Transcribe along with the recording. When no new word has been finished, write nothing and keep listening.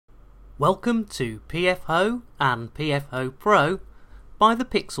Welcome to PFhoe and PFhoe Pro by the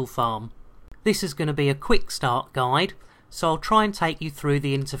Pixel Farm. This is going to be a quick start guide, so I'll try and take you through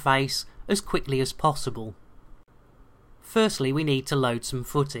the interface as quickly as possible. Firstly, we need to load some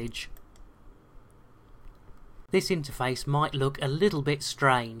footage. This interface might look a little bit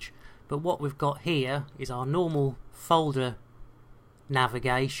strange, but what we've got here is our normal folder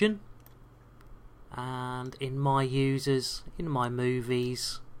navigation, and in my users, in my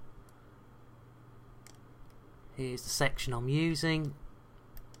movies, here's the section I'm using,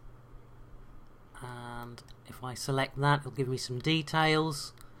 and if I select that, it'll give me some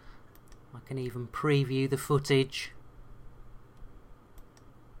details. I can even preview the footage,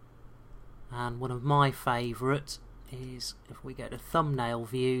 and one of my favourite is if we go to thumbnail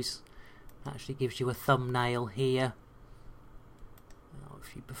views, it actually gives you a thumbnail here. Now,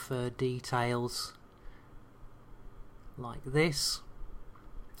 if you prefer details like this,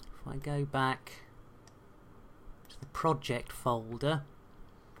 if I go back to the project folder,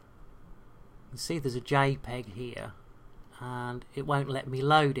 you can see there's a JPEG here and it won't let me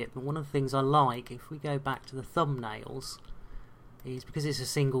load it, but one of the things I like, if we go back to the thumbnails, is because it's a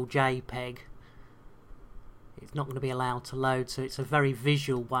single JPEG, it's not going to be allowed to load, so it's a very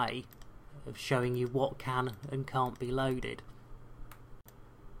visual way of showing you what can and can't be loaded.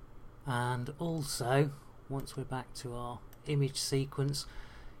 And also, once we're back to our image sequence,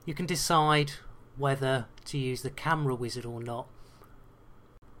 you can decide whether to use the camera wizard or not.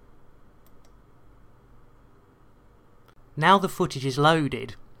 Now the footage is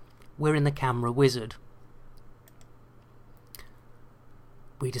loaded, we're in the camera wizard.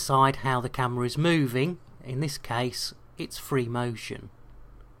 We decide how the camera is moving. In this case, it's free motion.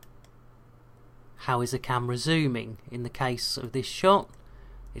 How is the camera zooming? In the case of this shot,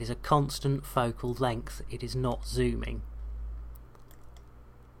 it is a constant focal length, it is not zooming.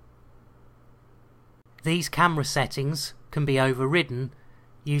 These camera settings can be overridden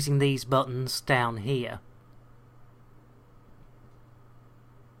using these buttons down here.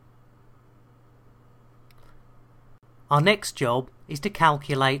 Our next job is to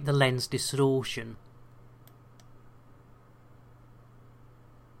calculate the lens distortion.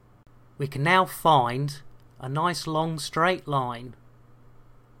 We can now find a nice long straight line.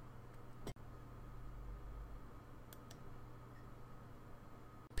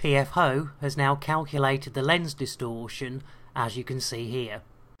 PFhoe has now calculated the lens distortion, as you can see here.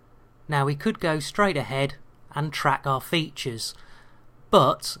 Now we could go straight ahead and track our features,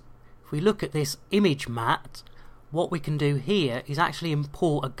 but if we look at this image mat, what we can do here is actually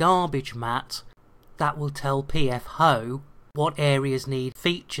import a garbage mat that will tell PFhoe what areas need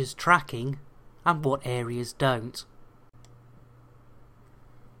features tracking and what areas don't.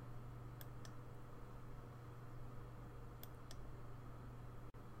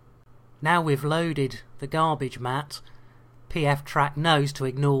 Now we've loaded the garbage mat, PFtrack knows to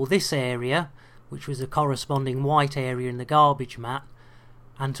ignore this area, which was a corresponding white area in the garbage mat,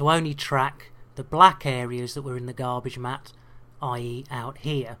 and to only track the black areas that were in the garbage mat, i.e. out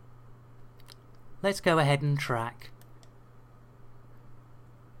here. Let's go ahead and track.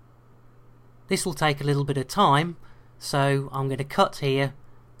 This will take a little bit of time, so I'm going to cut here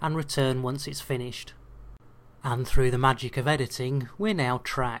and return once it's finished. And through the magic of editing, we're now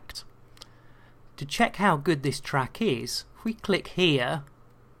tracked. To check how good this track is, if we click here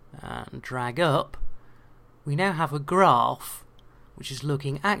and drag up, we now have a graph which is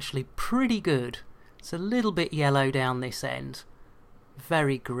looking actually pretty good. It's a little bit yellow down this end,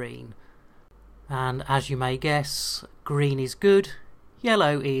 very green. And as you may guess, green is good,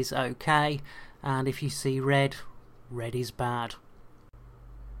 yellow is okay, and if you see red, red is bad.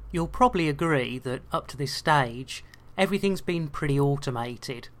 You'll probably agree that up to this stage, everything's been pretty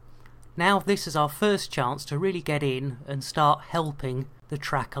automated. Now this is our first chance to really get in and start helping the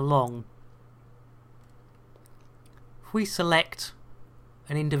track along. If we select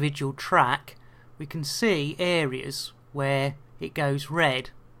an individual track, we can see areas where it goes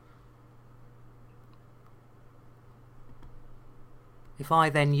red. If I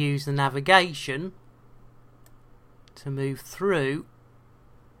then use the navigation to move through,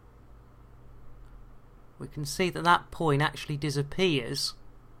 we can see that that point actually disappears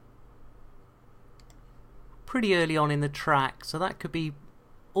pretty early on in the track, so that could be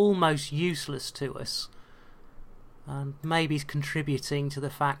almost useless to us, and maybe is contributing to the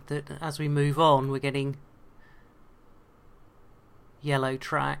fact that as we move on we're getting yellow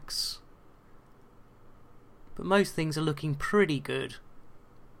tracks, but most things are looking pretty good.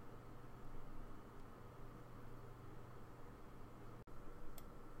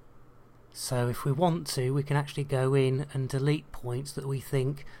 So if we want to, we can actually go in and delete points that we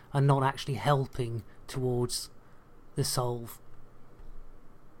think are not actually helping towards the solve.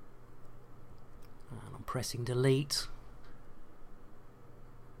 And I'm pressing delete.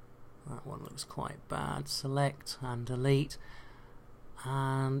 That one looks quite bad. Select and delete.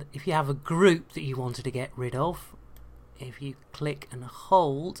 And if you have a group that you wanted to get rid of, if you click and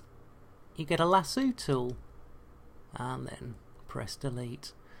hold, you get a lasso tool. And then press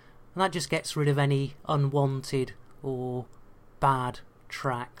delete. And that just gets rid of any unwanted or bad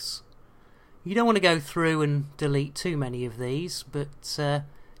tracks. You don't want to go through and delete too many of these, but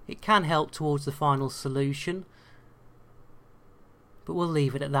it can help towards the final solution. But we'll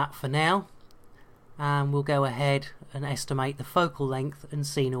leave it at that for now, and we'll go ahead and estimate the focal length and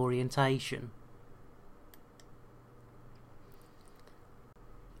scene orientation.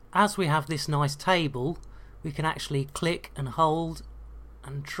 As we have this nice table, we can actually click and hold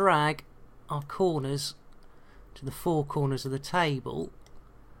and drag our corners to the four corners of the table,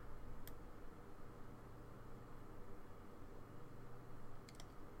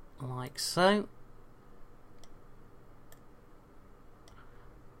 like so.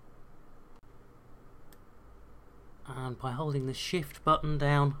 And by holding the shift button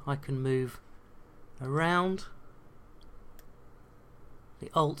down, I can move around.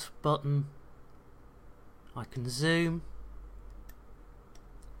 The alt button, I can zoom.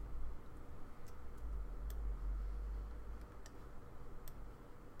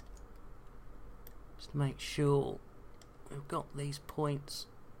 Just make sure we've got these points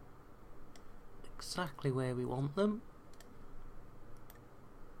exactly where we want them.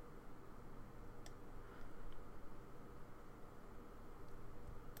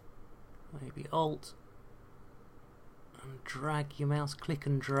 Maybe alt and drag your mouse, click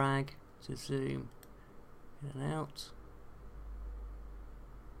and drag to zoom in and out.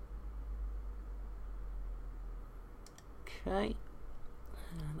 Okay,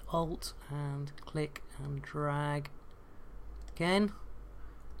 and alt and click and drag again,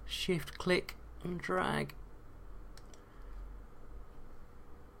 shift click and drag,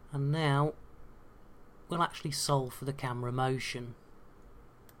 and now we'll actually solve for the camera motion.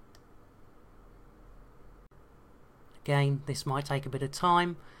 Again, this might take a bit of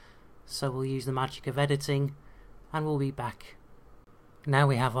time, so we'll use the magic of editing and we'll be back. Now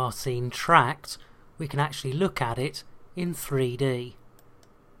we have our scene tracked, we can actually look at it in 3D.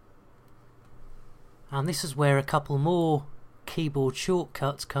 And this is where a couple more keyboard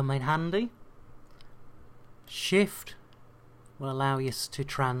shortcuts come in handy. Shift will allow us to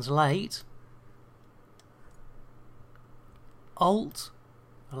translate. Alt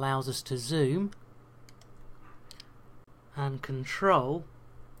allows us to zoom. And Control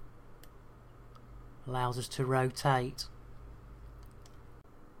allows us to rotate.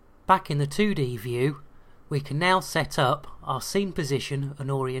 Back in the 2D view, we can now set up our scene position and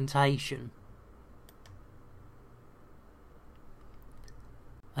orientation.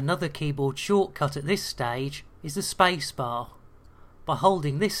 Another keyboard shortcut at this stage is the spacebar. By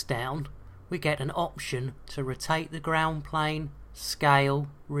holding this down, we get an option to rotate the ground plane, scale,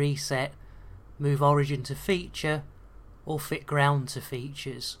 reset, move origin to feature, or fit ground to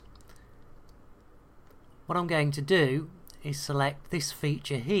features. What I'm going to do is select this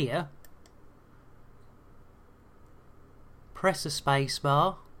feature here, press the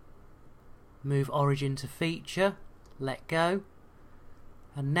spacebar, move origin to feature, let go,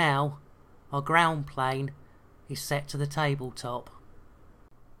 and now our ground plane is set to the tabletop.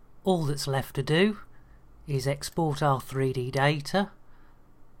 All that's left to do is export our 3D data,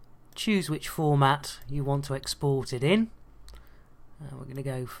 choose which format you want to export it in. We're going to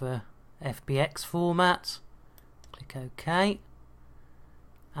go for FBX format, click OK,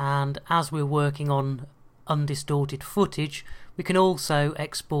 and as we're working on undistorted footage, we can also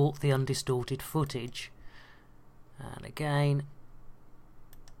export the undistorted footage. And again,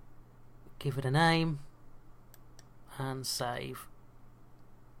 give it a name and save.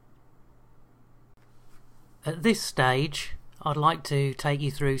 At this stage, I'd like to take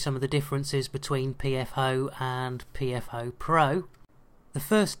you through some of the differences between PFhoe and PFhoe Pro. The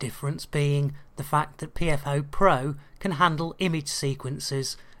first difference being the fact that PFhoe Pro can handle image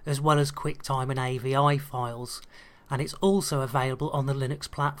sequences as well as QuickTime and AVI files, and it's also available on the Linux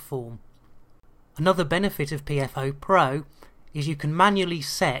platform. Another benefit of PFhoe Pro is you can manually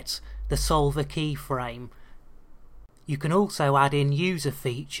set the solver keyframe. You can also add in user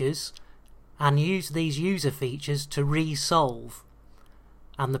features and use these user features to resolve,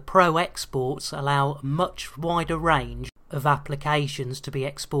 and the Pro exports allow a much wider range of applications to be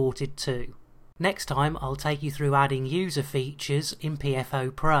exported to. Next time I'll take you through adding user features in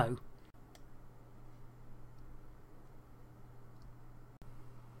PFhoe Pro.